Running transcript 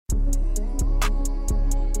All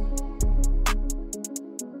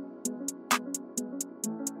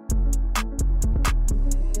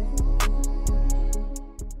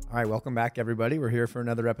right, welcome back, everybody. We're here for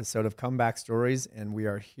another episode of Comeback Stories, and we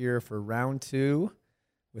are here for round 2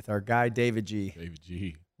 with our guy, David G. David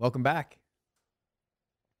G. Welcome back.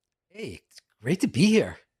 Hey, it's great to be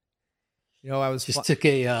here. You know, I was Just took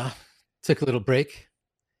a little break,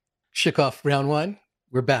 shook off round 1.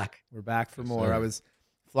 We're back. We're back for Yes, more. sir. I was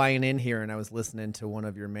flying in here, and I was listening to one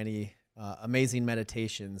of your many amazing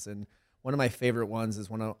meditations, and one of my favorite ones is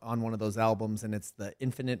on one of those albums, and it's the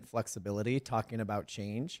Infinite Flexibility, talking about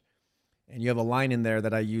change. And you have a line in there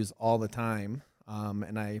that I use all the time,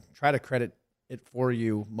 and I try to credit it for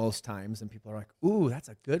you most times, and people are like, ooh, that's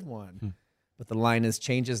a good one. But the line is,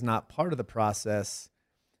 change is not part of the process,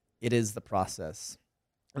 it is the process.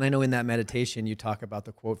 And I know in that meditation you talk about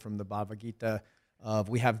the quote from the Bhagavad Gita of,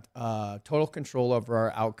 we have total control over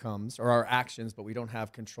our outcomes or our actions, but we don't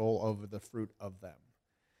have control over the fruit of them.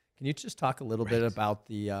 Can you just talk a little bit about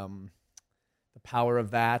the power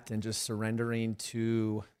of that and just surrendering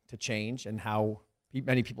to change, and how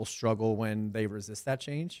many people struggle when they resist that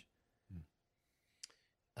change?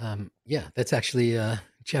 Yeah, that's actually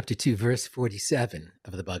chapter 2, verse 47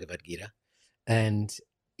 of the Bhagavad Gita. And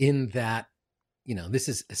in that, this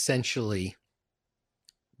is essentially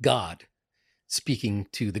God speaking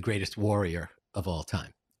to the greatest warrior of all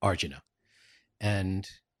time, Arjuna. And,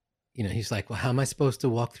 he's like, well, how am I supposed to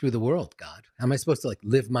walk through the world, God? How am I supposed to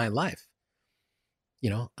live my life?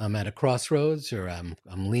 I'm at a crossroads, or I'm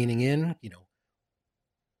leaning in,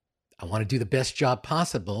 I want to do the best job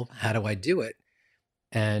possible. How do I do it?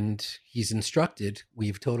 And he's instructed, we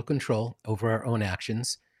have total control over our own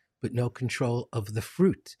actions, but no control of the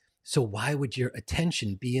fruit. So why would your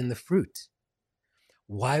attention be in the fruit?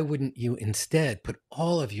 Why wouldn't you instead put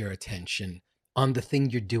all of your attention on the thing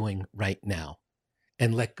you're doing right now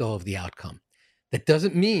and let go of the outcome? That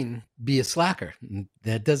doesn't mean be a slacker.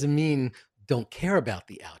 That doesn't mean don't care about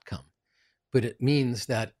the outcome. But it means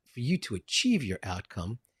that for you to achieve your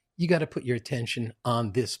outcome, you got to put your attention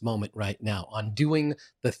on this moment right now, on doing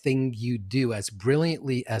the thing you do as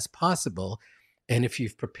brilliantly as possible. And if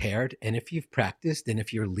you've prepared, and if you've practiced, and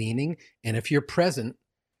if you're leaning, and if you're present,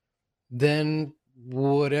 then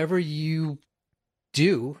whatever you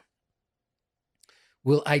do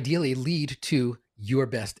will ideally lead to your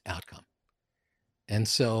best outcome. And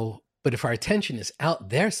so, but if our attention is out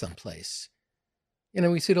there someplace,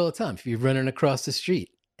 we see it all the time. If you're running across the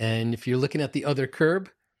street and if you're looking at the other curb,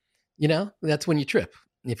 that's when you trip.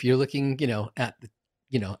 If you're looking, at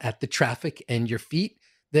the traffic and your feet,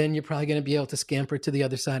 then you're probably going to be able to scamper to the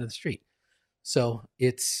other side of the street. So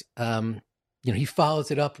it's, he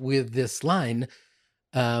follows it up with this line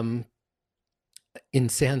in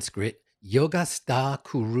Sanskrit, Yogastha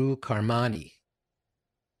Kuru Karmani.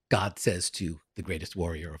 God says to the greatest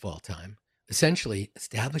warrior of all time, essentially,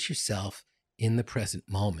 establish yourself in the present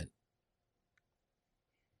moment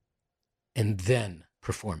and then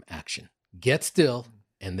perform action. Get still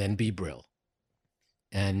and then be brill.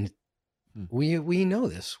 And we know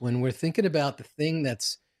this when we're thinking about the thing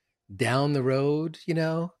that's down the road,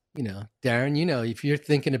 Darren, if you're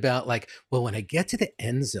thinking about well, when I get to the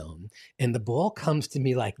end zone and the ball comes to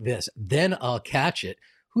me like this, then I'll catch it.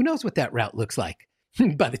 Who knows what that route looks like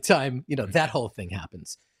by the time, that whole thing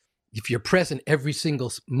happens. If you're present every single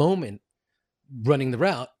moment running the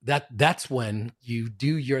route, that's when you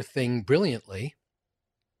do your thing brilliantly.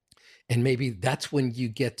 And maybe that's when you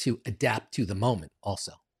get to adapt to the moment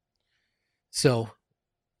also. So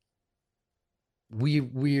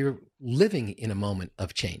we're living in a moment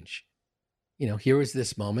of change. Here is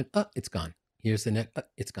this moment. Oh, it's gone. Here's the next.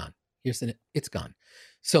 It's gone. Here's the next. It's gone.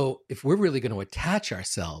 So if we're really going to attach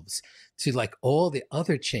ourselves to all the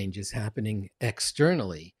other changes happening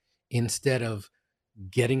externally, instead of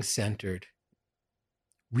getting centered,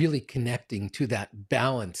 really connecting to that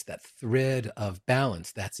balance, that thread of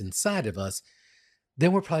balance that's inside of us,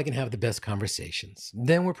 then we're probably going to have the best conversations.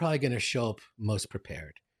 Then we're probably going to show up most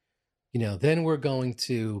prepared. Then we're going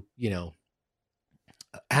to,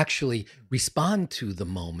 actually respond to the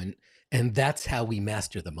moment. And that's how we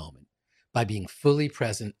master the moment, by being fully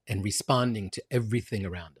present and responding to everything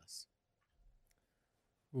around us.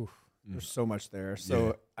 Oof, there's so much there.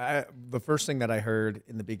 So the first thing that I heard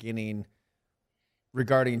in the beginning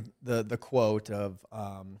regarding the quote of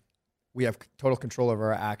we have total control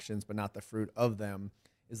over our actions, but not the fruit of them,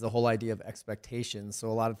 is the whole idea of expectations. So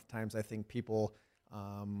a lot of times I think people,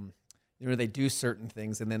 they do certain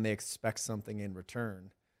things and then they expect something in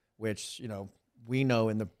return, which, we know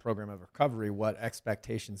in the program of recovery, what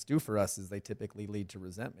expectations do for us is they typically lead to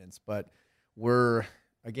resentments. But we're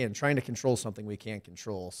again, trying to control something we can't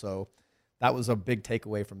control. So that was a big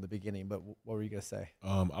takeaway from the beginning. But what were you going to say?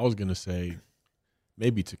 I was gonna say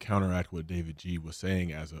maybe to counteract what David G was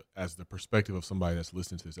saying as the perspective of somebody that's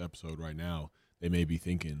listening to this episode right now, they may be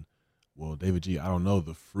thinking, well, David G, I don't know,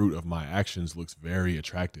 the fruit of my actions looks very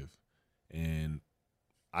attractive. And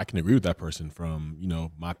I can agree with that person from,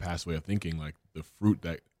 my past way of thinking, like the fruit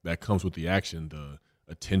that comes with the action, the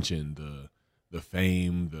attention, the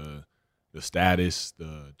fame, the status,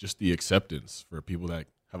 just the acceptance for people that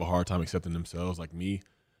have a hard time accepting themselves. Like me,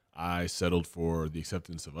 I settled for the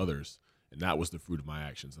acceptance of others, and that was the fruit of my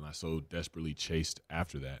actions. And I so desperately chased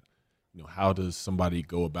after that. How does somebody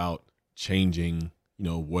go about changing,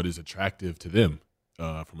 what is attractive to them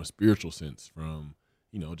from a spiritual sense, from,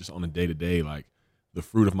 just on a day-to-day, like the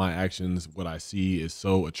fruit of my actions, what I see is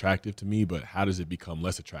so attractive to me, but how does it become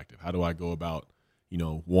less attractive? How do I go about,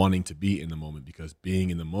 wanting to be in the moment? Because being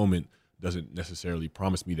in the moment doesn't necessarily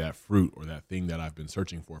promise me that fruit or that thing that I've been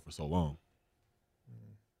searching for so long.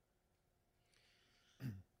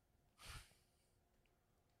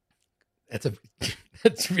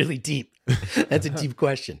 That's really deep. That's a deep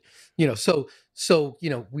question. So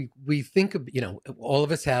we think of, all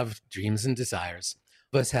of us have dreams and desires.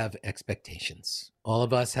 All of us have expectations. All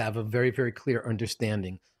of us have a very, very clear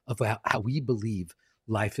understanding of how we believe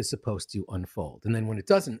life is supposed to unfold. And then when it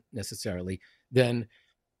doesn't necessarily, then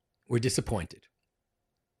we're disappointed.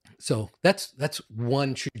 So that's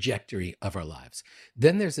one trajectory of our lives.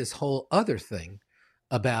 Then there's this whole other thing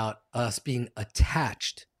about us being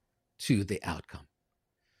attached to the outcome.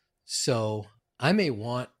 So I may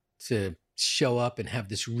want to show up and have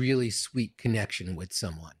this really sweet connection with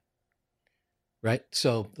someone, right?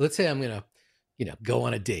 So let's say I'm going to, go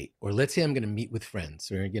on a date, or let's say I'm going to meet with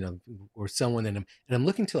friends, or, or someone, and I'm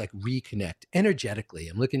looking to like reconnect energetically.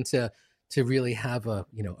 I'm looking to really have a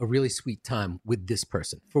really sweet time with this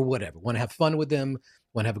person for whatever. Want to have fun with them,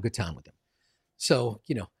 want to have a good time with them. So,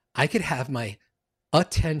 I could have my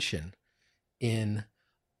attention in,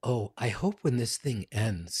 oh, I hope when this thing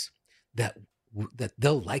ends that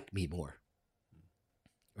they'll like me more.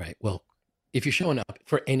 Right? Well, if you're showing up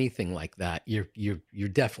for anything like that, you're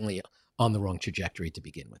definitely on the wrong trajectory to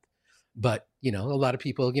begin with. But, a lot of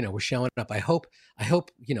people, we're showing up. I hope,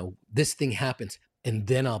 this thing happens and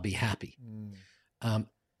then I'll be happy.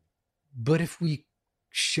 But if we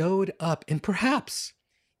showed up and perhaps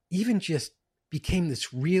even just became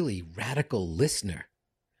this really radical listener,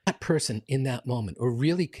 that person in that moment, or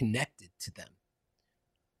really connected to them,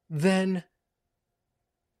 then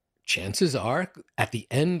chances are at the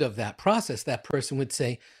end of that process, that person would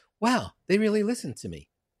say, wow, they really listened to me.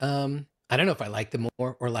 I don't know if I like them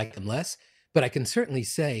more or like them less, but I can certainly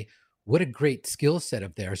say what a great skill set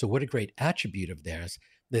of theirs, or what a great attribute of theirs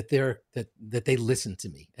that they listen to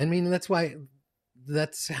me. I mean,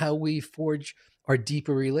 that's how we forge our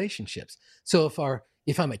deeper relationships. So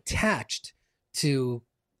if I'm attached to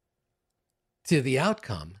the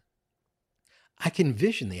outcome, I can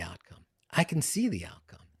vision the outcome. I can see the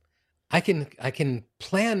outcome. I can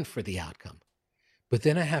plan for the outcome, but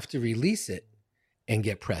then I have to release it and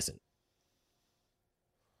get present.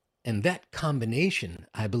 And that combination,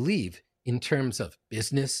 I believe, in terms of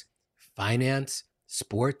business, finance,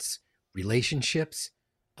 sports, relationships,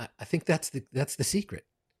 I think that's the secret.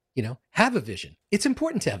 Have a vision. It's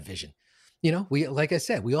important to have vision. Like I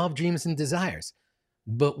said, we all have dreams and desires,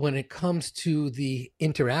 but when it comes to the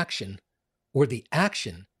interaction or the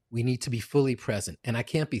action, we need to be fully present. And I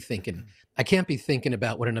can't be thinking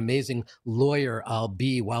about what an amazing lawyer I'll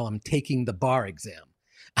be while I'm taking the bar exam.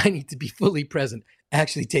 I need to be fully present,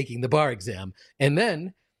 actually taking the bar exam. And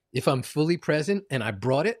then if I'm fully present and I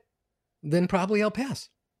brought it, then probably I'll pass.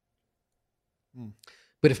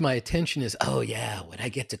 But if my attention is, oh yeah, when I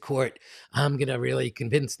get to court, I'm going to really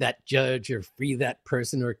convince that judge or free that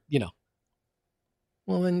person, or,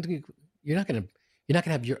 well, then you're not going to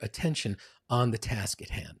have your attention on the task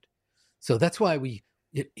at hand. So that's why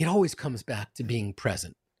it always comes back to being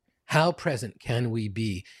present. How present can we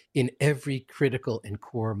be in every critical and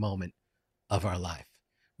core moment of our life?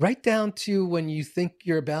 Right down to when you think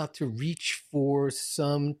you're about to reach for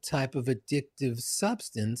some type of addictive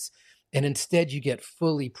substance, and instead you get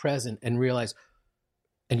fully present and realize,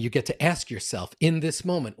 and you get to ask yourself in this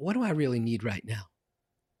moment, what do I really need right now?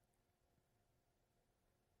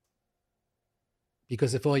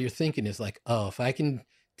 Because if all you're thinking is like, oh, if I can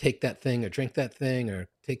take that thing or drink that thing or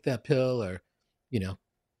take that pill or,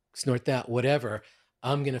 snort that, whatever,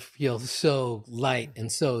 I'm going to feel so light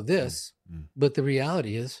and so this. But the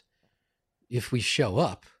reality is, if we show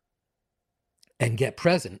up and get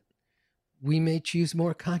present, we may choose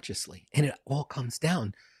more consciously. And it all comes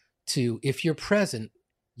down to, if you're present,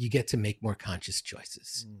 you get to make more conscious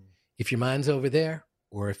choices. Mm. If your mind's over there,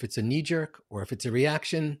 or if it's a knee jerk, or if it's a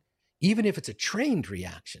reaction, even if it's a trained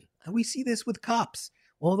reaction, and we see this with cops,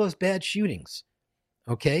 all those bad shootings,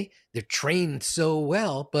 okay? They're trained so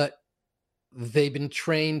well, but they've been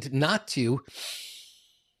trained not to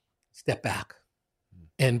step back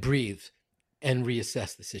and breathe and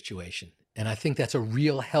reassess the situation. And I think that's a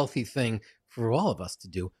real healthy thing for all of us to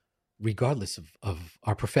do, regardless of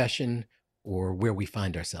our profession or where we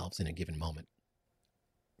find ourselves in a given moment.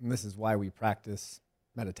 And this is why we practice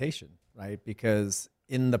meditation, right? Because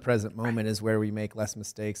in the present moment is where we make less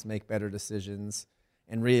mistakes, make better decisions,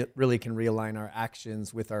 and really can realign our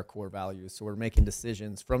actions with our core values. So we're making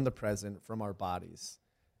decisions from the present, from our bodies.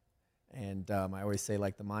 And I always say,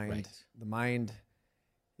 like, the mind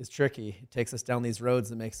is tricky. It takes us down these roads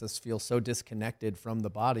that makes us feel so disconnected from the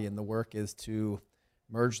body. And the work is to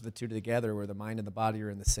merge the two together, where the mind and the body are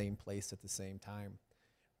in the same place at the same time.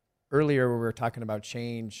 Earlier, we were talking about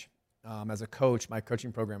change. As a coach, my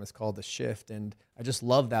coaching program is called The Shift, and I just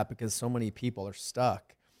love that because so many people are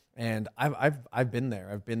stuck. And I've been there.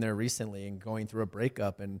 I've been there recently and going through a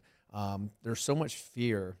breakup, and there's so much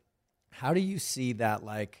fear. How do you see that?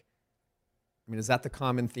 Like, I mean, is that the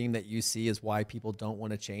common theme that you see is why people don't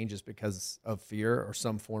want to change, is because of fear or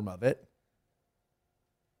some form of it?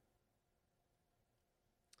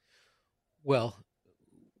 Well,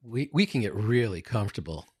 we can get really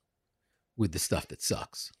comfortable with the stuff that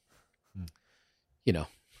sucks, you know,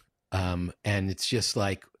 and it's just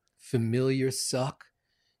like familiar suck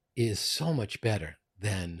is so much better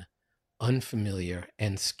than unfamiliar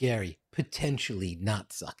and scary, potentially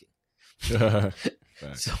not sucking.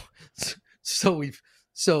 So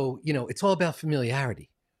it's all about familiarity.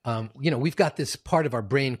 We've got this part of our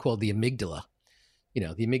brain called the amygdala.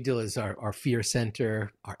 The amygdala is our fear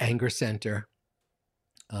center, our anger center.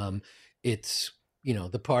 It's,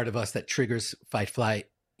 the part of us that triggers fight, flight,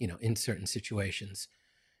 in certain situations.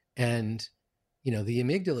 And, the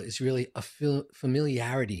amygdala is really a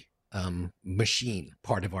familiarity machine,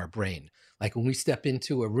 part of our brain. Like when we step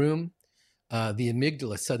into a room, the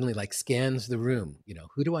amygdala suddenly like scans the room.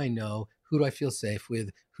 Who do I know? Who do I feel safe with?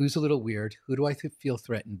 Who's a little weird? Who do I feel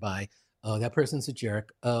threatened by? Oh, that person's a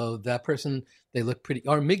jerk. Oh, that person, they look pretty.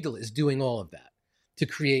 Our amygdala is doing all of that to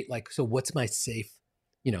create so what's my safe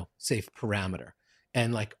parameter?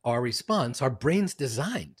 And like our response, our brain's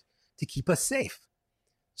designed to keep us safe.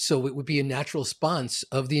 So it would be a natural response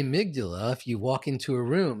of the amygdala if you walk into a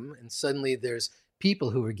room and suddenly there's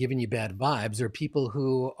people who are giving you bad vibes, or people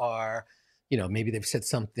who are, maybe they've said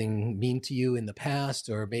something mean to you in the past,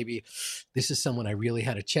 or maybe this is someone I really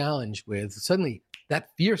had a challenge with. Suddenly that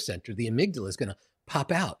fear center, the amygdala, is going to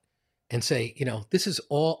pop out and say, this is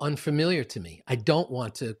all unfamiliar to me. I don't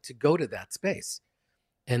want to go to that space.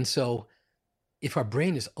 And so if our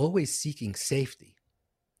brain is always seeking safety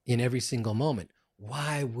in every single moment,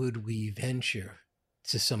 why would we venture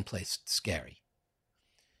to someplace scary?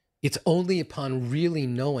 It's only upon really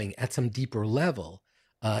knowing at some deeper level,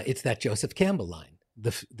 it's that Joseph Campbell line,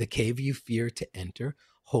 the cave you fear to enter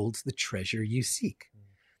holds the treasure you seek.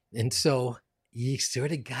 And so you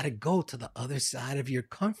sort of got to go to the other side of your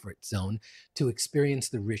comfort zone to experience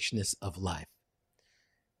the richness of life.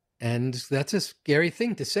 And that's a scary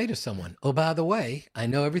thing to say to someone. Oh, by the way, I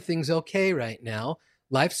know everything's okay right now.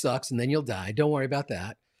 Life sucks and then you'll die. Don't worry about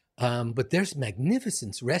that. But there's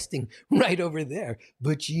magnificence resting right over there.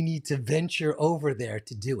 But you need to venture over there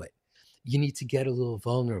to do it. You need to get a little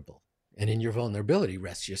vulnerable. And in your vulnerability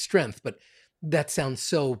rests your strength. But that sounds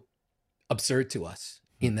so absurd to us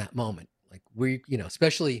in that moment. Like we,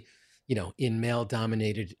 especially, in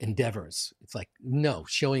male-dominated endeavors. It's like, no,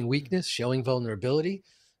 showing weakness, showing vulnerability,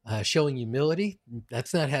 showing humility,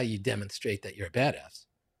 that's not how you demonstrate that you're a badass,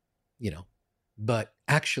 but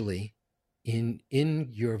actually in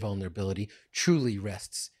your vulnerability truly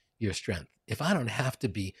rests your strength. If I don't have to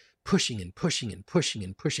be pushing and pushing and pushing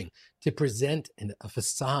and pushing to present a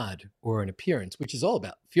facade or an appearance, which is all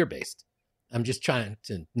about fear-based, I'm just trying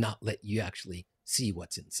to not let you actually see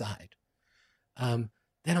what's inside.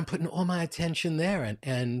 Then I'm putting all my attention there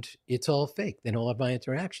and it's all fake. Then all of my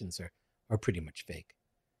interactions are pretty much fake.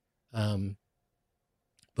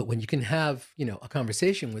 But when you can have, a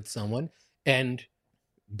conversation with someone and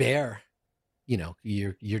bear,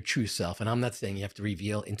 your true self, and I'm not saying you have to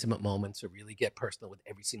reveal intimate moments or really get personal with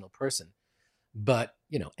every single person, but,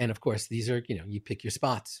 and of course, these are, you pick your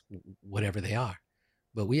spots, whatever they are,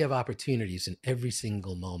 but we have opportunities in every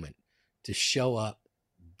single moment to show up,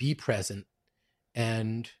 be present,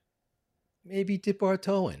 and maybe dip our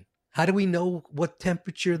toe in. How do we know what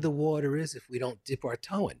temperature the water is if we don't dip our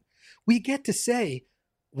toe in? We get to say,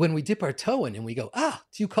 when we dip our toe in and we go,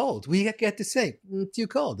 too cold, we get to say, too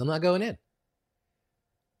cold, I'm not going in.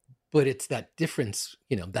 But it's that difference,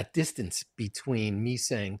 that distance between me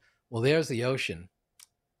saying, well, there's the ocean.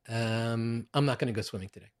 I'm not going to go swimming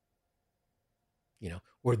today.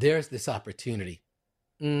 Or there's this opportunity.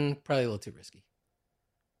 Probably a little too risky.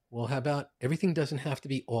 Well, how about everything doesn't have to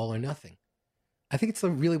be all or nothing? I think it's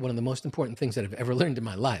really one of the most important things that I've ever learned in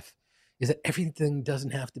my life is that everything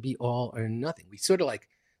doesn't have to be all or nothing. We sort of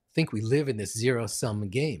think we live in this zero-sum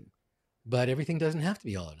game, but everything doesn't have to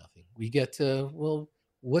be all or nothing. We get to, well,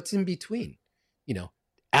 what's in between?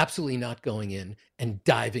 Absolutely not going in and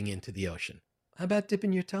diving into the ocean. How about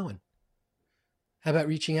dipping your toe in? How about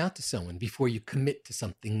reaching out to someone before you commit to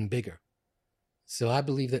something bigger? So I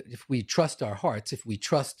believe that if we trust our hearts, if we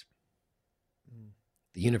trust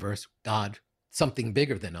the universe, God, something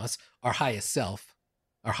bigger than us, our highest self,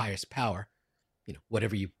 our highest power,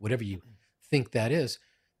 whatever you think that is,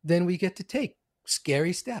 then we get to take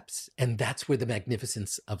scary steps. And that's where the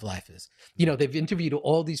magnificence of life is. They've interviewed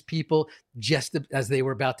all these people just as they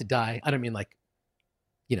were about to die. I don't mean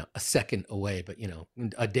a second away, but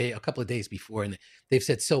a couple of days before. And they've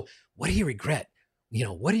said, so what do you regret?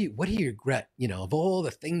 What do you regret, of all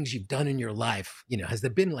the things you've done in your life? Has there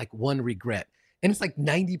been one regret? And it's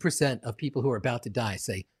 90% of people who are about to die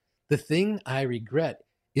say, the thing I regret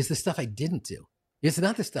is the stuff I didn't do. It's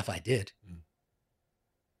not the stuff I did.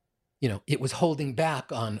 It was holding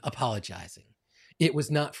back on apologizing. It was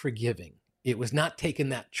not forgiving. It was not taking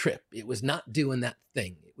that trip. It was not doing that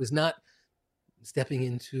thing. It was not stepping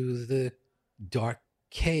into the dark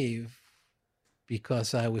cave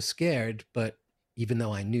because I was scared, but even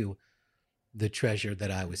though I knew the treasure that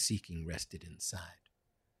I was seeking rested inside.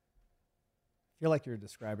 I feel like you're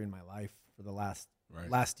describing my life for the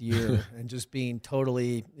last year and just being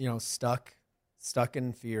totally, stuck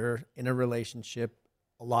in fear in a relationship.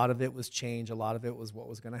 A lot of it was change. A lot of it was what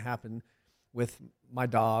was going to happen with my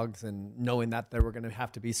dogs and knowing that they were going to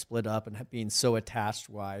have to be split up and being so attached.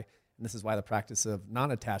 And this is why the practice of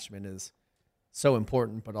non-attachment is so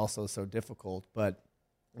important, but also so difficult. But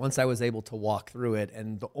once I was able to walk through it,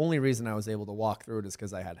 and the only reason I was able to walk through it is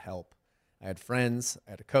because I had help. I had friends,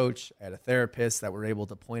 I had a coach, I had a therapist that were able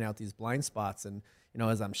to point out these blind spots. And,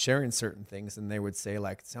 as I'm sharing certain things, and they would say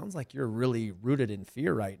it sounds like you're really rooted in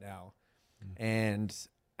fear right now. And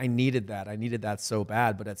I needed that. I needed that so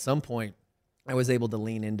bad. But at some point, I was able to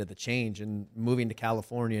lean into the change, and moving to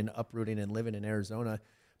California and uprooting and living in Arizona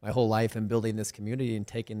my whole life and building this community and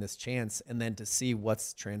taking this chance, and then to see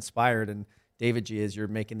what's transpired. And David G, as you're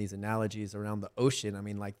making these analogies around the ocean, I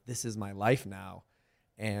mean, this is my life now.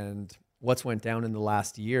 And what's went down in the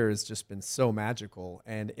last year has just been so magical.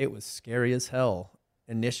 And it was scary as hell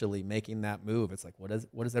initially making that move. It's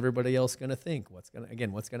what is everybody else going to think? What's going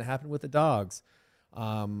to happen with the dogs?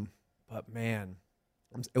 But man,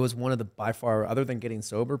 it was one of the, by far, other than getting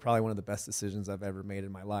sober, probably one of the best decisions I've ever made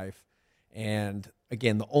in my life. And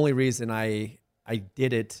again, the only reason I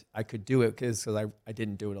did it, I could do it because I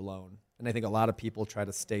didn't do it alone. And I think a lot of people try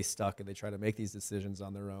to stay stuck and they try to make these decisions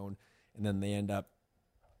on their own, and then they end up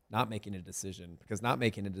not making a decision, because not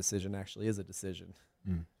making a decision actually is a decision.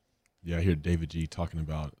 Yeah, I hear David G talking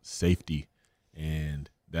about safety, and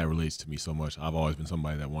that relates to me so much. I've always been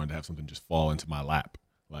somebody that wanted to have something just fall into my lap.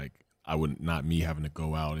 Not me having to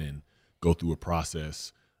go out and go through a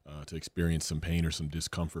process to experience some pain or some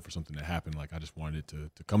discomfort for something to happen. I just wanted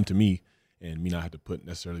it to come to me, and me not have to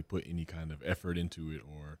necessarily put any kind of effort into it,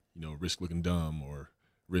 or, risk looking dumb or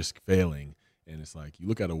risk failing. And it's you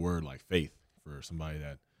look at a word like faith for somebody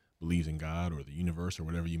that believes in God or the universe or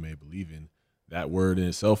whatever you may believe in. That word in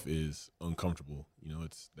itself is uncomfortable.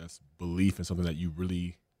 That's belief in something that you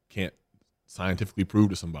really can't scientifically prove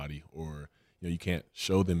to somebody, or, you can't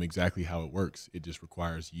show them exactly how it works. It just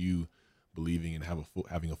requires you believing and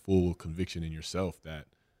having a full conviction in yourself that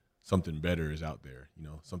something better is out there.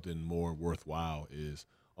 Something more worthwhile is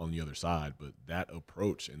on the other side. But that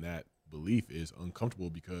approach and that belief is uncomfortable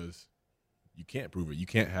because you can't prove it. You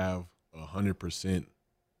can't have 100%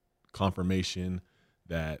 confirmation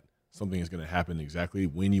that something is going to happen exactly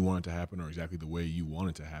when you want it to happen or exactly the way you want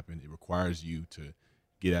it to happen. It requires you to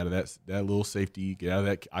get out of that little safety, get out of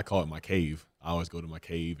that. I call it my cave. I always go to my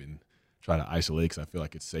cave and try to isolate because I feel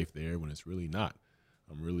like it's safe there when it's really not.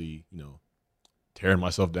 I'm really, tearing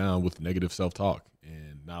myself down with negative self-talk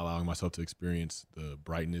and not allowing myself to experience the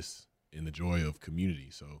brightness and the joy of community.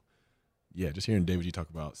 So, yeah, just hearing David G talk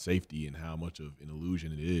about safety and how much of an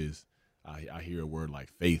illusion it is, I hear a word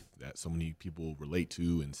like faith that so many people relate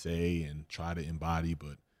to and say and try to embody,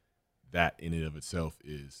 but that in and of itself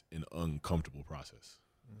is an uncomfortable process.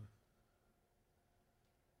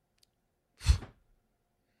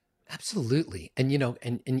 Absolutely. And, you know,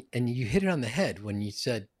 and you hit it on the head when you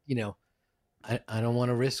said, you know, I don't want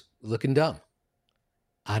to risk looking dumb.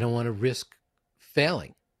 I don't want to risk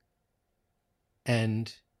failing.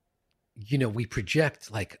 And, you know, we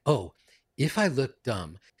project like, oh, if I look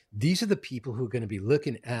dumb, these are the people who are going to be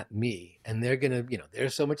looking at me, and they're going to, you know, they're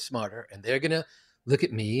so much smarter, and they're going to look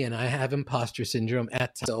at me, and I have imposter syndrome.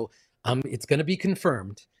 So it's going to be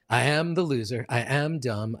confirmed. I am the loser. I am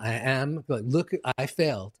dumb. I am, look, I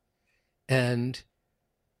failed. And,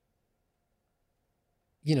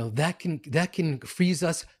 you know, that can freeze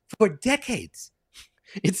us for decades.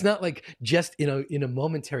 It's not like just in a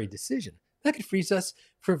momentary decision. That could freeze us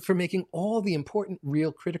for making all the important,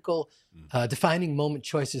 real, critical, defining moment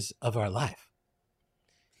choices of our life.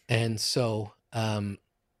 And so, and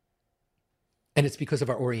it's because of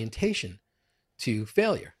our orientation to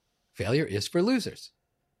failure. Failure is for losers,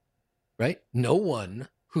 right? No one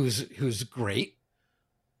who's great,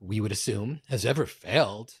 we would assume, has ever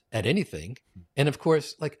failed at anything. And of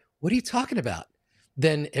course, like, what are you talking about?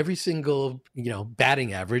 Then every single, you know,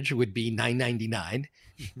 batting average would be 999.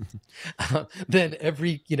 Then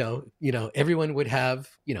every, everyone would have,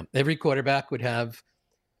 every quarterback would have,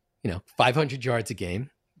 500 yards a game.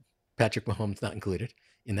 Patrick Mahomes not included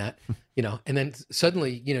in that, and then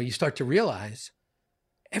suddenly, you start to realize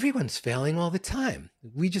everyone's failing all the time.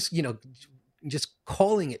 We just, just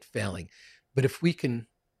calling it failing. But if we can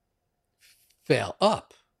fail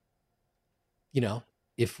up,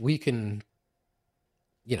 if we can,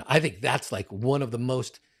 I think that's like one of the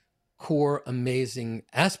most core, amazing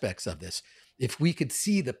aspects of this. If we could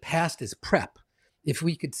see the past as prep, if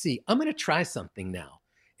we could see, I'm going to try something now,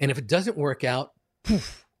 and if it doesn't work out,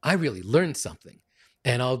 poof, I really learned something,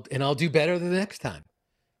 and I'll do better the next time.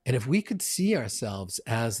 And if we could see ourselves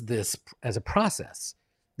as a process,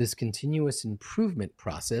 this continuous improvement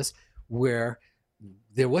process where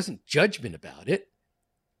there wasn't judgment about it.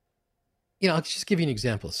 I'll just give you an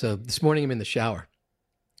example. So this morning I'm in the shower.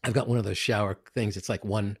 I've got one of those shower things. It's like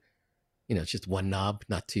one, it's just one knob,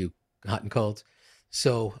 not too hot and cold.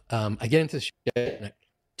 So I get into the shower and I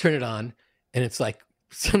turn it on, and it's like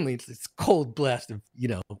suddenly it's this cold blast of,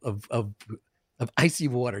 of icy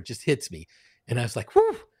water just hits me. And I was like,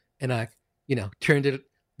 whoo, and I, turned it,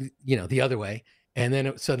 the other way. And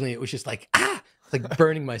then suddenly it was just like, like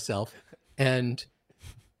burning myself. And,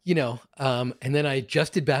 and then I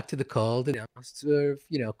adjusted back to the cold and sort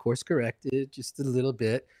of, course corrected just a little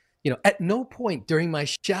bit. At no point during my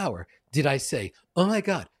shower did I say, oh my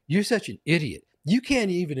God, you're such an idiot. You can't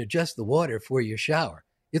even adjust the water for your shower.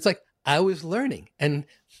 It's like I was learning. And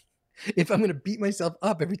if I'm going to beat myself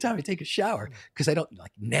up every time I take a shower because I don't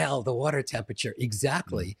like nail the water temperature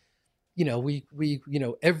exactly,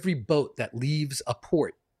 every boat that leaves a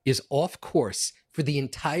port is off course for the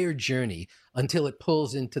entire journey until it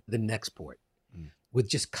pulls into the next port with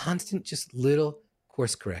just constant, just little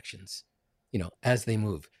course corrections, as they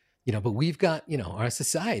move, but we've got, our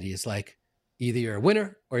society is like either you're a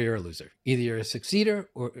winner or you're a loser, either you're a succeeder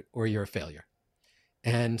or you're a failure.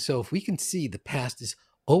 And so if we can see the past is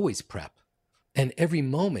always prep, and every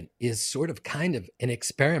moment is sort of kind of an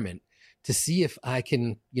experiment to see if I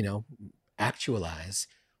can, actualize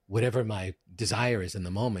whatever my desire is in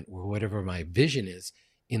the moment or whatever my vision is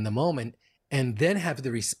in the moment, and then have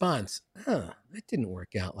the response, that didn't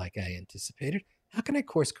work out like I anticipated. How can I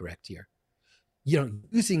course correct here?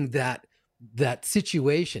 Using that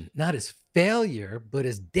situation, not as failure, but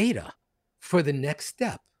as data for the next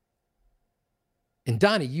step. And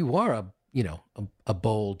Donnie, you are a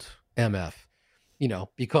bold MF,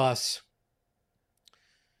 because,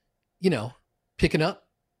 picking up,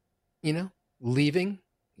 leaving,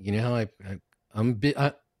 I'm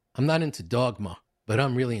not into dogma, but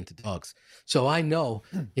I'm really into dogs. So I know,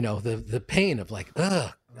 the pain of like,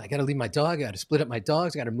 I got to leave my dog. I got to split up my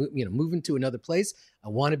dogs. I got to move into another place. I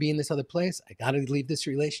want to be in this other place. I got to leave this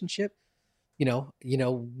relationship. The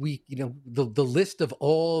list of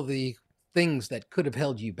all the things that could have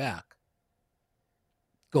held you back.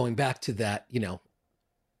 Going back to that,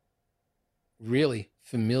 really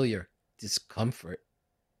familiar discomfort,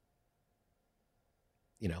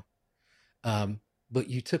 but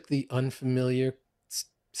you took the unfamiliar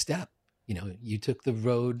step, you took the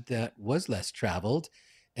road that was less traveled,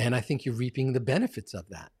 and I think you're reaping the benefits of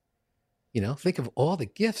that. Think of all the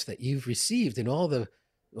gifts that you've received and all the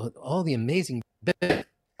amazing benefits.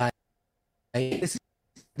 This is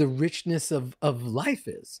the richness of life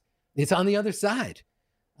is. It's on the other side.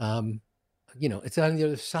 It's on the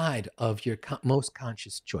other side of your most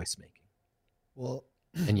conscious choice making. Well,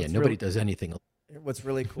 and nobody does anything. What's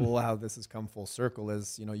really cool how this has come full circle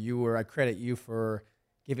is, I credit you for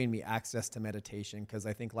giving me access to meditation, because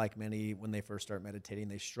I think like many, when they first start meditating,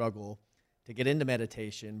 they struggle to get into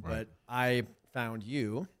meditation. Right. But I found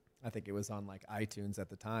you, I think it was on like iTunes at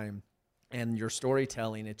the time, and your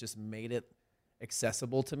storytelling, it just made it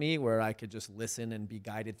accessible to me where I could just listen and be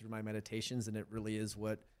guided through my meditations. And it really is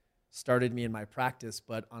what started me in my practice.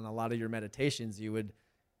 But on a lot of your meditations, you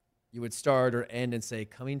would start or end and say,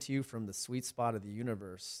 coming to you from the sweet spot of the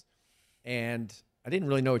universe. And I didn't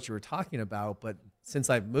really know what you were talking about, but since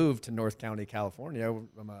I've moved to North County, California,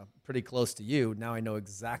 I'm pretty close to you. Now I know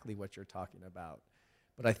exactly what you're talking about.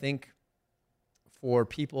 But I think for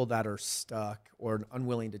people that are stuck or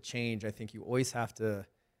unwilling to change, I think you always have to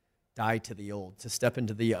die to the old. To step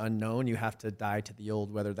into the unknown, you have to die to the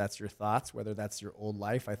old, whether that's your thoughts, whether that's your old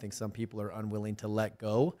life. I think some people are unwilling to let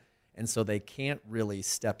go, and so they can't really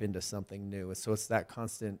step into something new. So it's that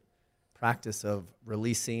constant practice of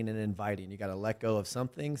releasing and inviting. You got to let go of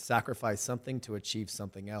something, sacrifice something to achieve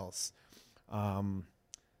something else.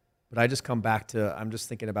 But I just come back to, I'm just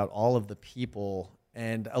thinking about all of the people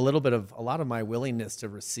and a lot of my willingness to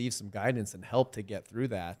receive some guidance and help to get through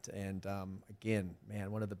that. And again,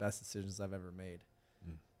 man, one of the best decisions I've ever made.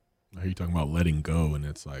 I hear you talking about letting go, and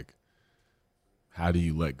it's like, how do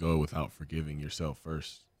you let go without forgiving yourself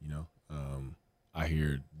first? You know, I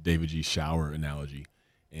hear David G. shower analogy,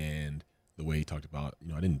 and the way he talked about, you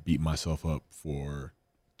know, I didn't beat myself up for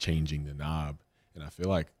changing the knob. And I feel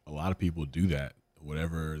like a lot of people do that,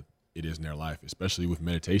 whatever it is in their life, especially with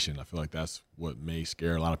meditation. I feel like that's what may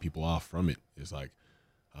scare a lot of people off from it. Is like,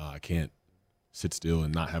 I can't sit still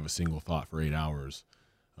and not have a single thought for 8 hours.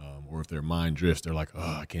 Or if their mind drifts, they're like,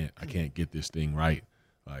 oh, I can't get this thing right.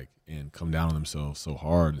 Like, and come down on themselves so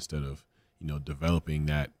hard instead of, you know, developing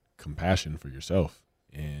that compassion for yourself.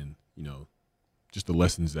 And, you know, just the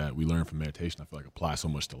lessons that we learn from meditation, I feel like apply so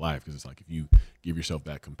much to life, because it's like, if you give yourself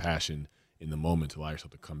that compassion in the moment to allow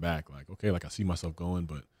yourself to come back, like, okay, like I see myself going,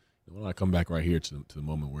 but when I come back right here to the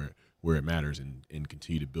moment where it matters, and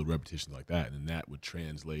continue to build repetitions like that, and then that would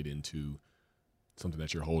translate into something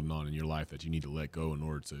that you're holding on in your life that you need to let go in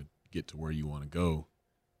order to get to where you want to go.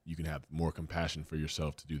 You can have more compassion for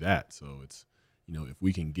yourself to do that. So it's, you know, if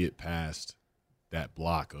we can get past that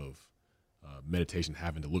block of meditation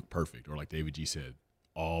having to look perfect, or like David G said,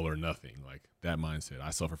 all or nothing, like that mindset,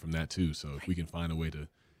 I suffer from that too. So if we can find a way to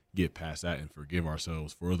get past that and forgive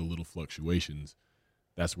ourselves for the little fluctuations,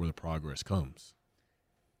 that's where the progress comes.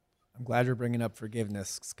 I'm glad you're bringing up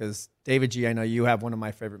forgiveness, because David G., I know you have one of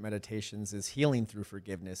my favorite meditations is healing through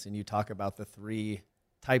forgiveness. And you talk about the 3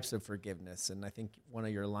 types of forgiveness. And I think one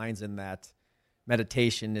of your lines in that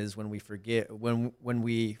meditation is when we forgive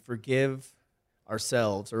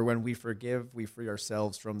ourselves, or when we forgive, we free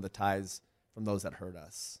ourselves from the ties from those that hurt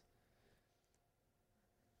us.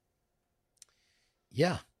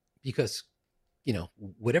 Yeah, because, you know,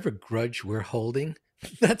 whatever grudge we're holding,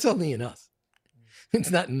 that's only in us.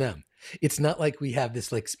 It's not in them. It's not like we have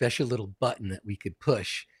this like special little button that we could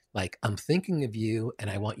push, like, I'm thinking of you and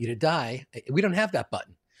I want you to die. We don't have that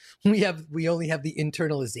button. We only have the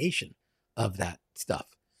internalization of that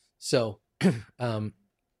stuff. So,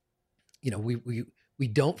 you know, we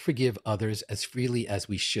don't forgive others as freely as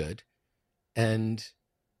we should. And,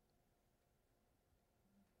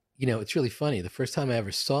 you know, it's really funny. The first time I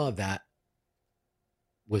ever saw that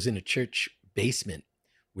was in a church basement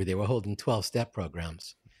where they were holding 12-step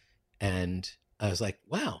programs. And I was like,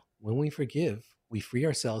 wow, when we forgive, we free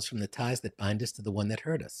ourselves from the ties that bind us to the one that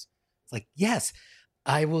hurt us. It's like, yes,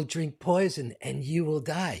 I will drink poison and you will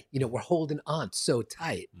die. You know, we're holding on so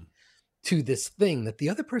tight to this thing that the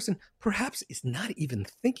other person perhaps is not even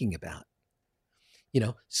thinking about. You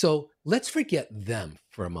know, so let's forget them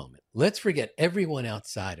for a moment. Let's forget everyone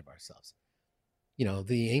outside of ourselves. You know,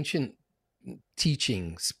 the ancient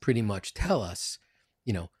teachings pretty much tell us,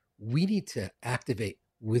 you know, we need to activate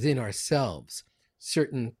within ourselves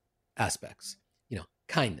certain aspects, you know,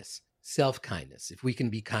 kindness, self-kindness. If we can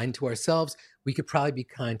be kind to ourselves, we could probably be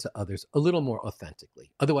kind to others a little more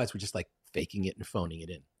authentically. Otherwise, we're just like faking it and phoning it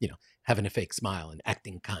in, you know, having a fake smile and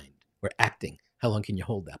acting kind. We're acting. How long can you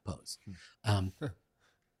hold that pose?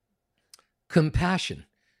 Compassion,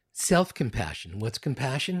 self-compassion. What's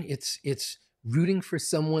compassion? It's rooting for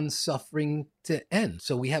someone's suffering to end.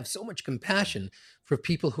 So we have so much compassion for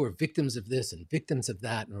people who are victims of this and victims of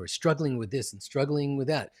that, and who are struggling with this and struggling with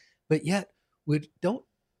that. But yet we don't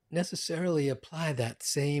necessarily apply that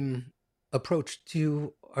same approach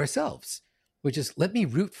to ourselves, which is, let me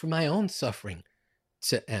root for my own suffering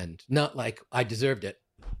to end. Not like I deserved it.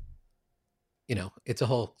 You know, it's a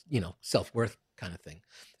whole, you know, self-worth kind of thing.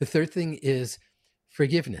 The third thing is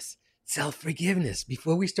forgiveness. self-forgiveness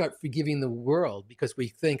before we start forgiving the world, because we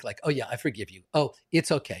think like, oh yeah, I forgive you. Oh,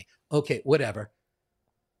 it's okay. Okay, whatever.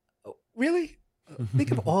 Oh, really?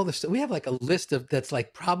 Think of all the stuff. We have like a list of that's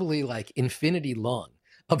like probably like infinity long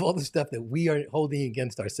of all the stuff that we are holding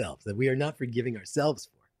against ourselves, that we are not forgiving ourselves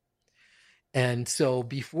for. And so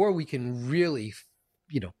before we can really,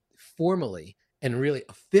 formally and really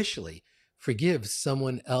officially forgive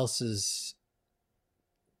someone else's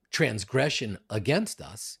transgression against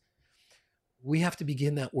us, we have to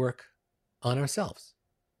begin that work on ourselves.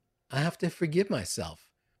 I have to forgive myself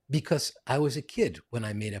because I was a kid when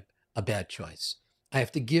I made a bad choice. I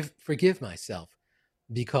have to forgive myself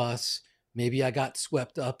because maybe I got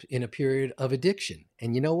swept up in a period of addiction.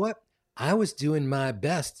 And you know what? I was doing my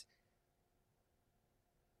best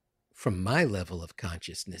from my level of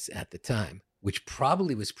consciousness at the time, which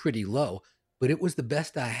probably was pretty low, but it was the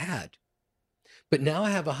best I had. But now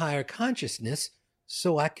I have a higher consciousness,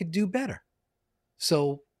 so I could do better.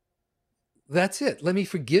 So that's it. Let me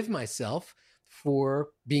forgive myself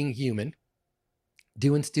for being human,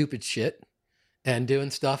 doing stupid shit, and doing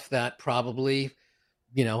stuff that probably,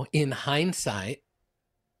 in hindsight,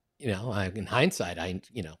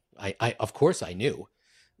 I of course I knew,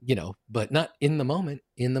 but not in the moment.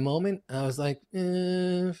 In the moment, I was like,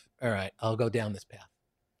 all right, I'll go down this path.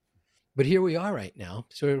 But here we are right now,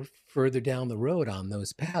 sort of further down the road on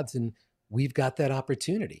those paths, and we've got that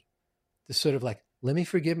opportunity to sort of like, let me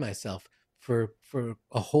forgive myself for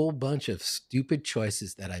a whole bunch of stupid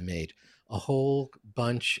choices that I made, a whole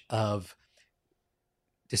bunch of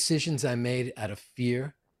decisions I made out of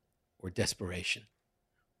fear or desperation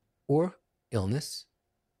or illness,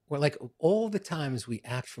 or like all the times we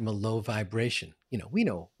act from a low vibration. We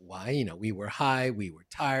know why. We were high, we were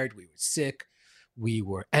tired, we were sick, we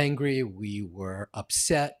were angry, we were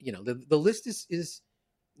upset. The list is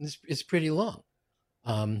pretty long.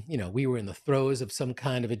 We were in the throes of some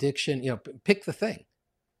kind of addiction. Pick the thing.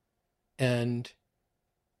 And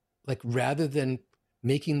like, rather than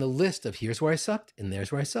making the list of here's where I sucked, and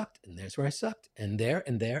there's where I sucked, and there's where I sucked, and there,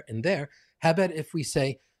 and there, and there, how about if we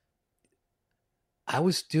say, I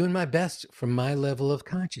was doing my best from my level of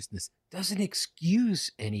consciousness? Doesn't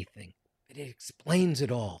excuse anything, but it explains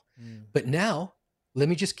it all. But now, let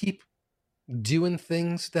me just keep doing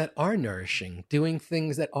things that are nourishing, doing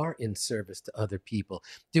things that are in service to other people,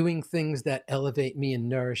 doing things that elevate me and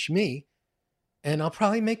nourish me, and I'll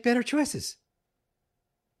probably make better choices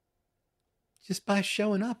just by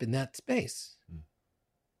showing up in that space.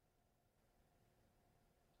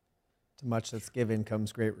 To much that's given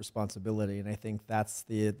comes great responsibility, and I think that's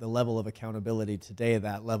the level of accountability today,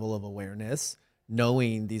 that level of awareness,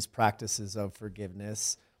 knowing these practices of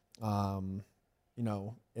forgiveness.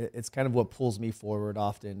 It's kind of what pulls me forward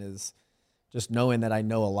often, is just knowing that I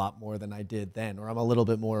know a lot more than I did then, or I'm a little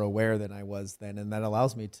bit more aware than I was then, and that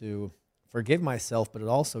allows me to forgive myself, but it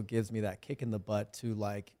also gives me that kick in the butt to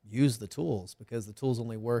like use the tools, because the tools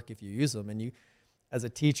only work if you use them. And you, as a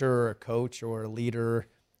teacher or a coach or a leader,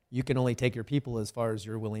 you can only take your people as far as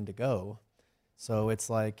you're willing to go. So it's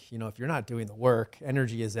like, if you're not doing the work,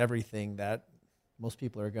 energy is everything, that most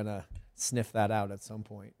people are going to sniff that out at some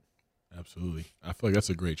point. Absolutely. I feel like that's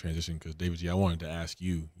a great transition, because David G., I wanted to ask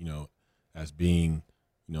you, as being,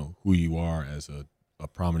 who you are as a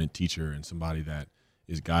prominent teacher and somebody that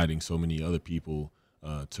is guiding so many other people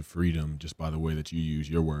to freedom just by the way that you use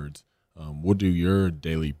your words. What do your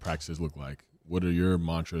daily practices look like? What are your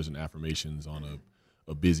mantras and affirmations on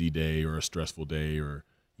a busy day or a stressful day, or,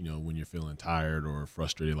 when you're feeling tired or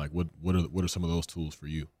frustrated? Like what are some of those tools for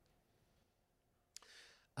you?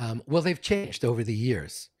 Well, they've changed over the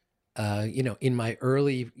years. In my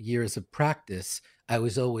early years of practice, I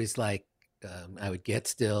was always like, I would get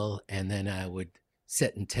still and then I would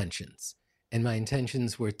set intentions. And my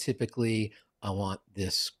intentions were typically, I want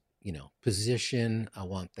this, position. I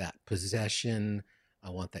want that possession. I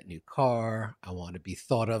want that new car. I want to be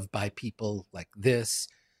thought of by people like this.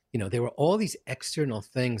 There were all these external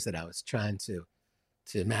things that I was trying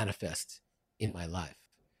to manifest in my life.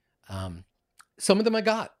 Some of them I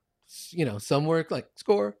got, some were like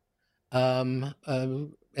score, and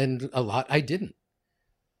a lot I didn't.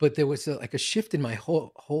 But there was a shift in my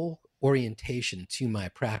whole orientation to my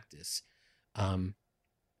practice.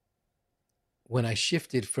 When I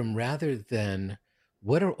shifted from, rather than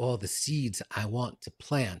what are all the seeds I want to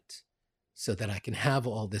plant so that I can have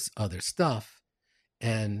all this other stuff,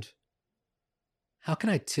 and how can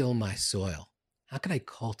I till my soil? How can I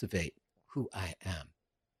cultivate who I am?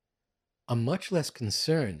 I'm much less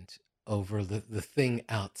concerned over the thing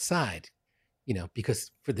outside,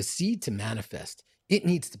 because for the seed to manifest, it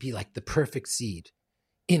needs to be like the perfect seed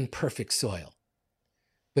in perfect soil.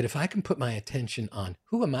 But if I can put my attention on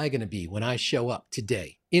who am I going to be when I show up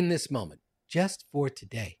today, in this moment, just for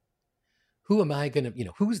today, who am I going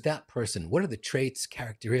to, who's that person? What are the traits,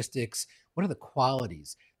 characteristics? What are the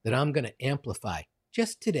qualities that I'm going to amplify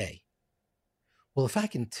just today? Well, if I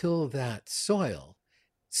can till that soil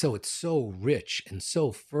so it's so rich and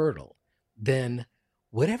so fertile, then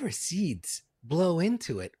whatever seeds blow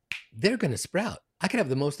into it, they're going to sprout. I could have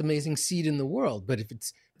the most amazing seed in the world, but if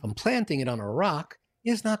I'm planting it on a rock,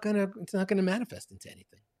 it's not going to manifest into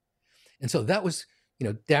anything. And so that was,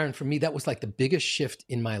 Darren, for me, that was like the biggest shift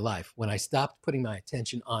in my life when I stopped putting my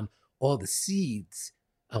attention on all the seeds.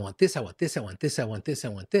 I want this, I want this, I want this, I want this, I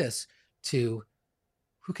want this, to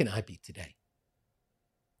who can I be today?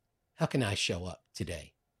 How can I show up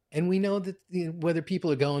today? And we know that whether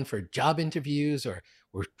people are going for job interviews or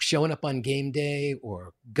showing up on game day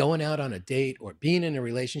or going out on a date or being in a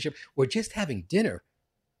relationship or just having dinner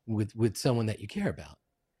with someone that you care about,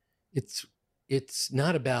 it's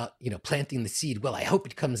not about, planting the seed. Well, I hope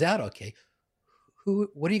it comes out okay.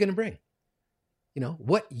 What are you going to bring?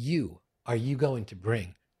 What are you going to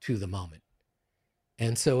bring to the moment?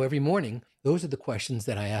 And so every morning, those are the questions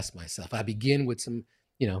that I ask myself. I begin with some,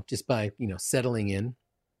 just by, settling in.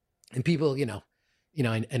 And people,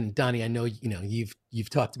 and Donnie, I know, you've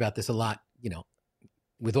talked about this a lot,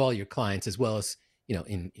 with all your clients as well as,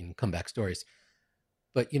 in Comeback Stories.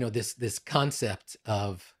 But, this concept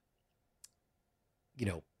of,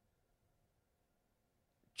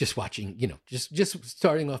 just watching, just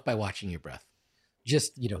starting off by watching your breath.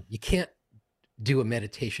 Just, you can't do a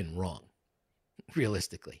meditation wrong,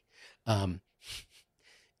 realistically. The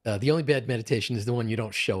only bad meditation is the one you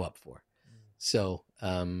don't show up for. So,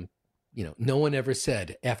 no one ever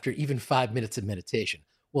said after even 5 minutes of meditation,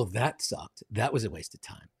 well, that sucked. That was a waste of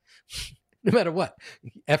time. No matter what,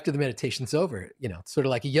 after the meditation's over, it's sort of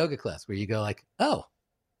like a yoga class where you go like, oh,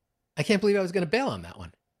 I can't believe I was going to bail on that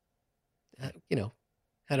one.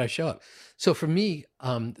 How do I show up? So for me,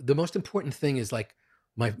 the most important thing is like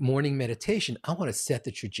my morning meditation. I want to set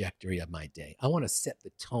the trajectory of my day. I want to set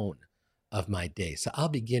the tone of my day. So I'll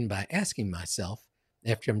begin by asking myself,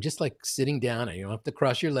 after I'm just like sitting down, and you don't have to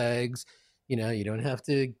cross your legs, you don't have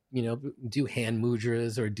to, do hand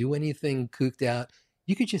mudras or do anything cooked out.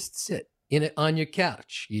 You could just sit on your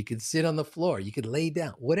couch. You could sit on the floor. You could lay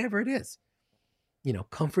down, whatever it is.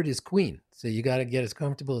 Comfort is queen. So you got to get as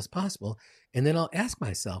comfortable as possible. And then I'll ask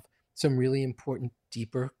myself some really important,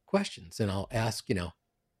 deeper questions. And I'll ask,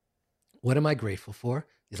 what am I grateful for?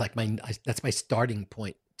 It's like that's my starting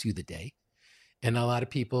point to the day. And a lot of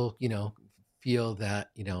people, feel that,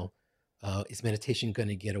 is meditation going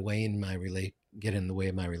to get in the way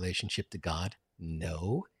of my relationship to God?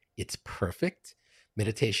 No, it's perfect.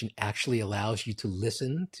 Meditation actually allows you to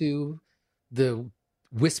listen to the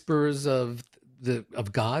whispers of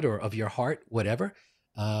God or of your heart, whatever.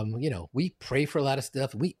 We pray for a lot of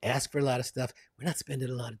stuff. We ask for a lot of stuff. We're not spending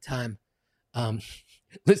a lot of time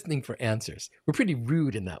listening for answers. We're pretty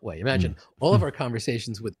rude in that way. Imagine all of our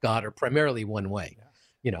conversations with God are primarily one way,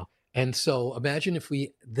 And so imagine if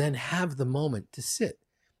we then have the moment to sit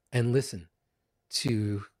and listen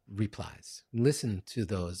to replies, listen to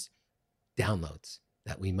those downloads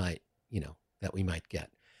that we might get.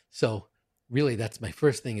 So really, that's my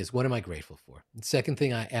first thing is, what am I grateful for? The second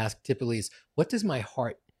thing I ask typically is, what does my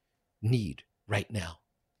heart need right now?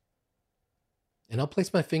 And I'll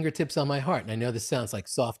place my fingertips on my heart. And I know this sounds like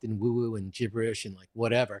soft and woo-woo and gibberish and like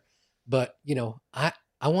whatever, but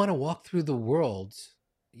I want to walk through the world.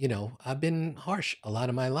 I've been harsh a lot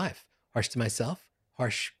of my life, harsh to myself,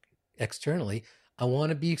 harsh externally. I want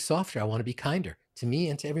to be softer. I want to be kinder to me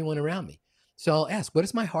and to everyone around me. So I'll ask, what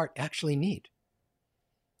does my heart actually need?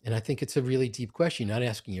 And I think it's a really deep question. You're not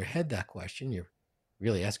asking your head that question. You're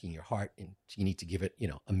really asking your heart, and you need to give it,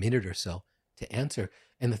 a minute or so to answer.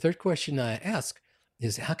 And the third question I ask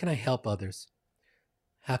is, how can I help others?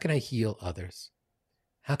 How can I heal others?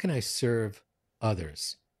 How can I serve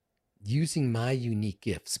others using my unique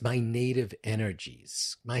gifts, my native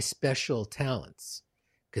energies, my special talents?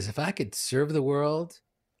 Because if I could serve the world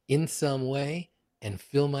in some way and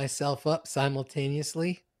fill myself up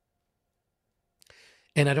simultaneously,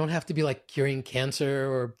 and I don't have to be like curing cancer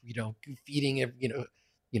or, feeding,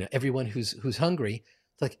 everyone who's hungry.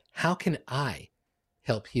 It's like, how can I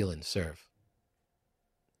help heal and serve?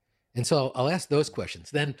 And so I'll ask those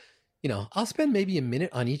questions. Then, I'll spend maybe a minute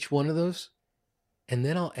on each one of those. And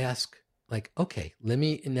then I'll ask like, okay, let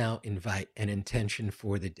me now invite an intention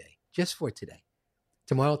for the day, just for today.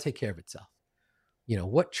 Tomorrow will take care of itself.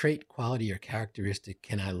 What trait, quality, or characteristic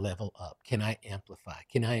can I level up? Can I amplify?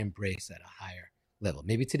 Can I embrace at a higher level?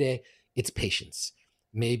 Maybe today it's patience.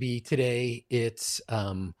 Maybe today it's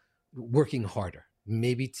working harder.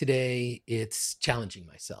 Maybe today it's challenging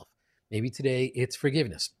myself. Maybe today it's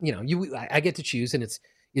forgiveness. I get to choose, and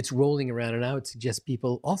it's rolling around. And I would suggest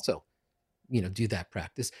people also, do that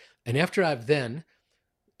practice. And after I've then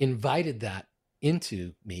invited that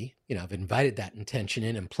into me, I've invited that intention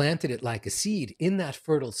in and planted it like a seed in that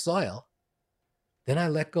fertile soil, then I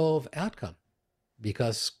let go of outcome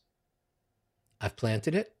because I've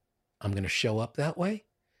planted it. I'm going to show up that way.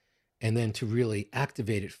 And then to really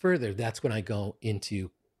activate it further, that's when I go into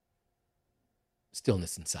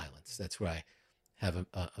stillness and silence. That's where I have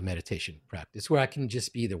a meditation practice where I can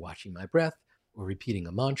just be either watching my breath or repeating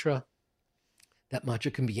a mantra. That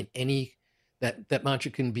mantra can be in any, that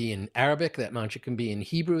mantra can be in Arabic, that mantra can be in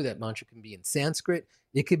Hebrew, that mantra can be in Sanskrit,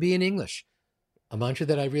 it could be in English. A mantra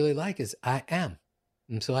that I really like is I am.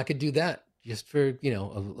 And so I could do that just for,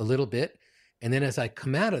 a little bit. And then as I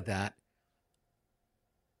come out of that,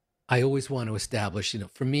 I always want to establish,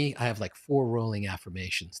 for me, I have like 4 rolling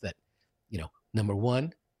affirmations that, number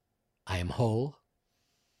 1, I am whole.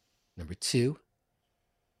 Number 2,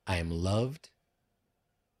 I am loved.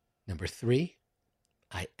 Number 3,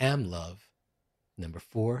 I am love. Number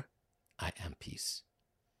 4, I am peace.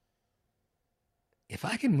 If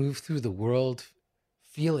I can move through the world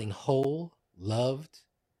feeling whole, loved,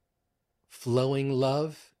 flowing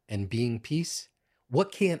love, and being peace,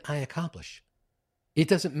 what can't I accomplish? It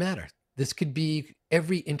doesn't matter. This could be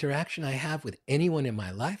every interaction I have with anyone in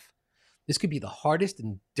my life. This could be the hardest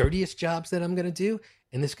and dirtiest jobs that I'm going to do.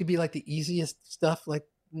 And this could be like the easiest stuff, like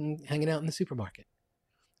hanging out in the supermarket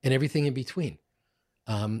and everything in between.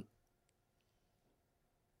 I'm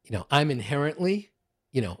inherently,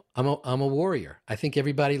 I'm a warrior. I think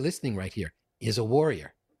everybody listening right here is a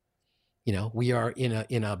warrior. We are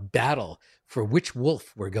in a battle for which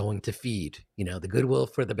wolf we're going to feed, the good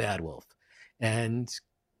wolf or the bad wolf. And,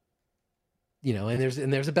 and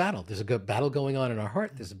there's a battle. There's a good battle going on in our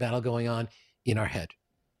heart. There's a battle going on in our head.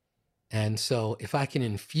 And so if I can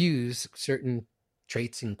infuse certain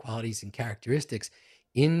traits and qualities and characteristics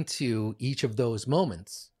into each of those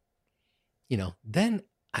moments, then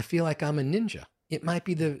I feel like I'm a ninja. It might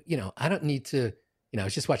be I don't need to, I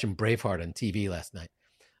was just watching Braveheart on TV last night.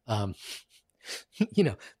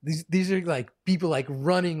 These are like people like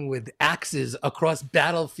running with axes across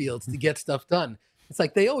battlefields to get stuff done. It's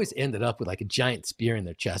like they always ended up with like a giant spear in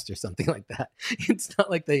their chest or something like that. It's not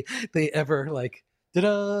like they ever like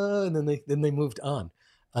da-da, and then they moved on.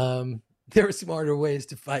 There are smarter ways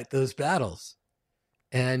to fight those battles.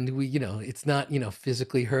 And we, it's not,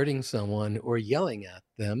 physically hurting someone or yelling at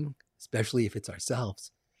them, especially if it's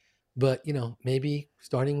ourselves. But, maybe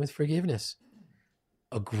starting with forgiveness.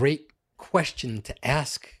 A great question to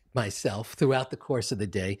ask myself throughout the course of the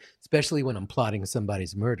day, especially when I'm plotting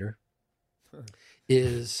somebody's murder,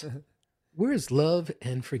 is where is love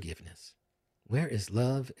and forgiveness? Where is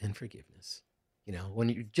love and forgiveness?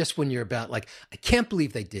 When you're about like, I can't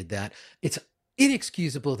believe they did that. It's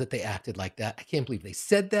inexcusable that they acted like that. I can't believe they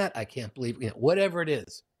said that. I can't believe, whatever it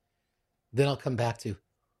is. Then I'll come back to,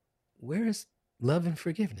 where is love and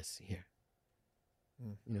forgiveness here?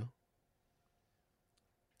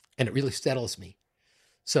 And it really settles me.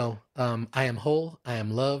 So I am whole, I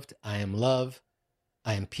am loved, I am love,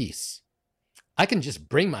 I am peace. I can just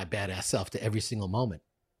bring my badass self to every single moment.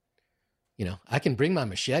 I can bring my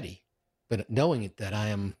machete, but knowing that I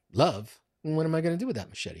am love, what am I going to do with that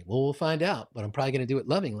machete? Well, we'll find out, but I'm probably going to do it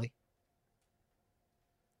lovingly.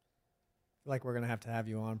 Like we're going to have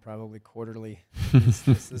you on probably quarterly. This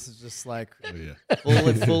is just like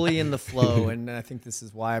fully in the flow. And I think this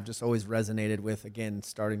is why I've just always resonated with, again,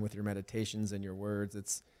 starting with your meditations and your words.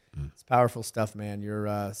 It's powerful stuff, man. You're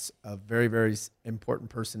a very, very important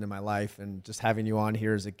person in my life. And just having you on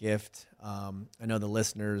here is a gift. I know the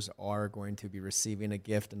listeners are going to be receiving a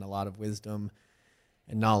gift and a lot of wisdom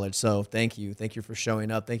and knowledge. So thank you. Thank you for showing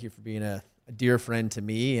up. Thank you for being a dear friend to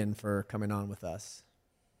me and for coming on with us.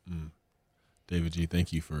 David G.,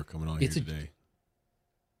 thank you for coming on here today.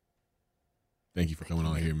 Thank you for coming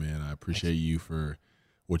on here, man. I appreciate you for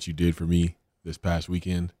what you did for me this past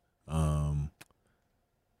weekend. Man,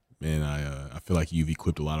 I feel like you've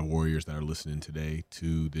equipped a lot of warriors that are listening today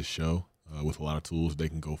to this show with a lot of tools they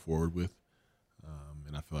can go forward with.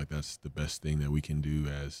 And I feel like that's the best thing that we can do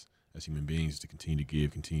as human beings, to continue to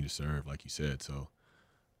give, continue to serve, like you said. So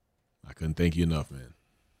I couldn't thank you enough, man.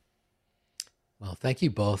 Well, thank you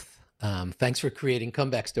both. Thanks for creating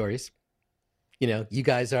comeback stories. You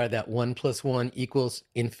guys are that 1 + 1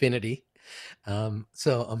 = infinity.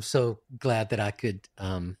 So I'm so glad that I could,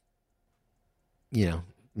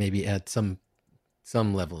 maybe add some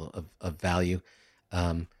level of value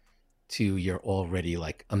to your already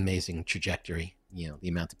like amazing trajectory. You know, the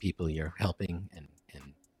amount of people you're helping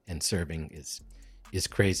and serving is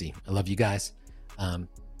crazy. I love you guys.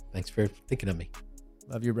 Thanks for thinking of me.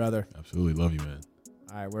 Love you, brother. Absolutely love you, man.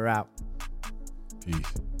 All right, we're out. Peace.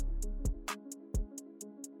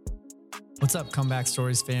 What's up, Comeback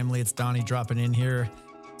Stories family? It's Donnie dropping in here.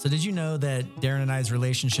 So did you know that Darren and I's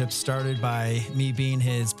relationship started by me being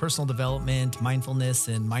his personal development, mindfulness,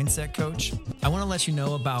 and mindset coach? I want to let you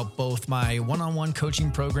know about both my one-on-one coaching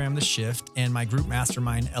program, The Shift, and my group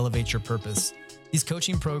mastermind, Elevate Your Purpose. These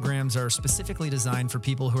coaching programs are specifically designed for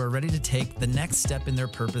people who are ready to take the next step in their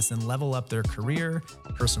purpose and level up their career,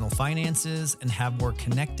 personal finances, and have more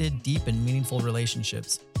connected, deep, and meaningful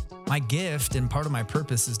relationships. My gift and part of my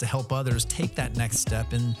purpose is to help others take that next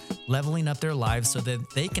step in leveling up their lives so that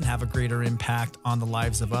they can have a greater impact on the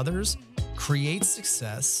lives of others, create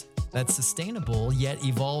success that's sustainable yet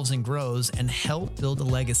evolves and grows, and help build a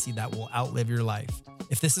legacy that will outlive your life.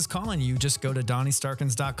 If this is calling you, just go to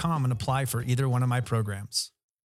DonnieStarkins.com and apply for either one of my programs.